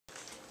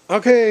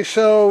Okay,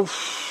 so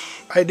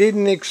I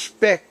didn't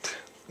expect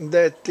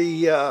that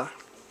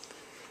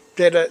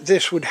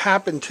this would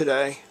happen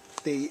today.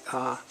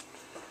 That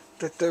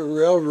the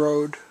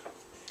railroad.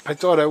 I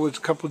thought I was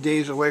a couple of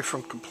days away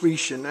from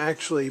completion,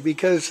 actually,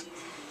 because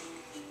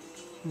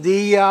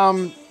the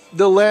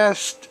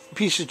last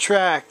piece of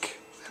track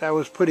that I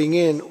was putting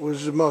in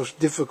was the most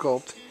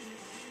difficult.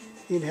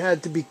 It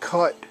had to be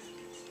cut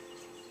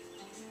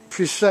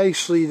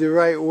precisely the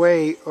right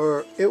way,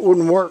 or it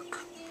wouldn't work.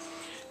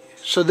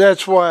 So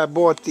that's why I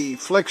bought the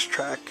Flex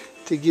Track,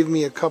 to give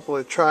me a couple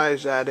of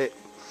tries at it.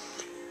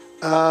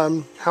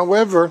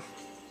 However,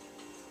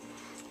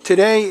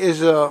 today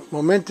is a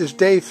momentous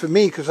day for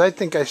me because I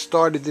think I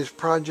started this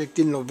project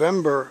in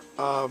November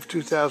of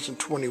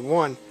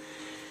 2021.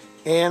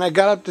 And I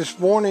got up this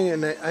morning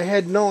and I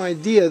had no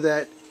idea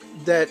that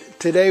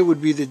today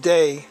would be the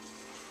day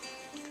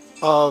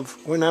of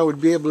when I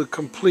would be able to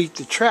complete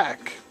the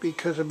track,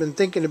 because I've been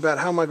thinking about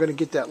how am I going to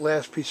get that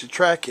last piece of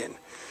track in.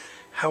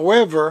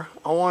 However,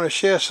 I want to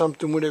share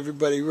something with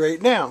everybody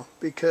right now,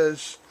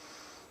 because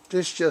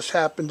this just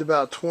happened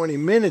about 20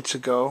 minutes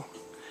ago,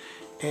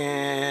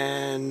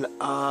 and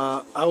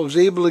I was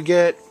able to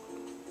get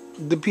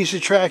the piece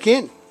of track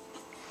in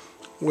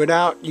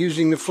without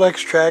using the Flex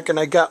Track, and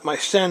I got my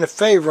Santa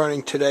Fe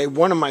running today,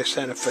 one of my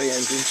Santa Fe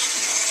engines.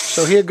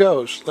 So here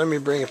goes. Let me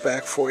bring it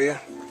back for you.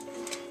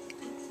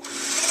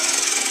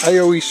 I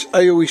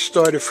always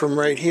start it from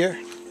right here.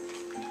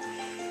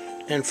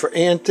 And for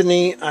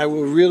Anthony, I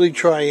will really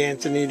try,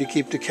 Anthony, to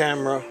keep the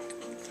camera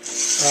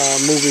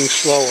moving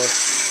slower.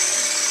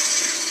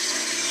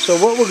 So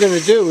what we're going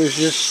to do is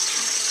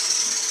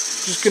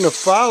just going to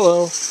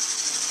follow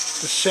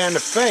the Santa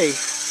Fe.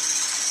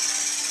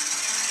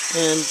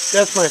 And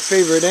that's my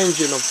favorite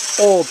engine of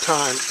all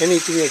time.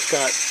 Anything that's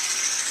got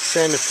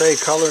Santa Fe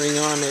coloring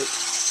on it,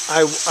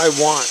 I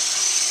want.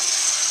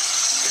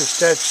 Because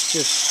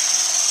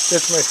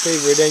that's my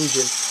favorite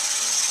engine.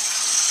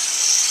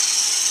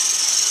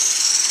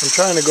 I'm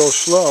trying to go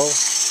slow.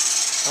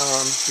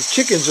 The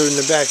chickens are in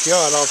the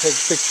backyard. I'll take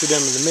a picture of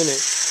them in a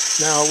minute.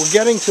 Now we're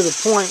getting to the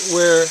point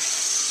where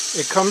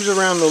it comes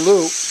around the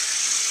loop.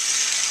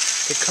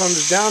 It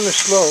comes down the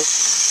slope.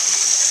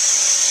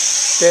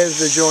 There's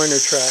the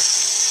joiner track.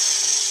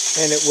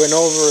 And it went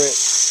over it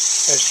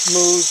as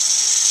smooth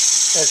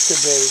as could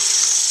be.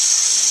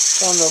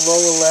 It's on the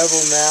lower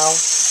level now.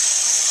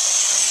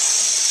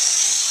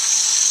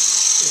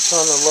 It's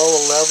on the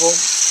lower level.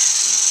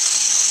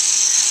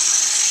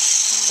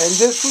 And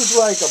this was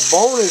like a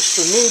bonus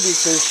for me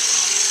because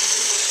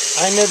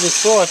I never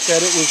thought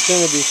that it was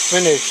going to be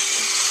finished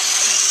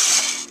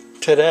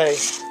today.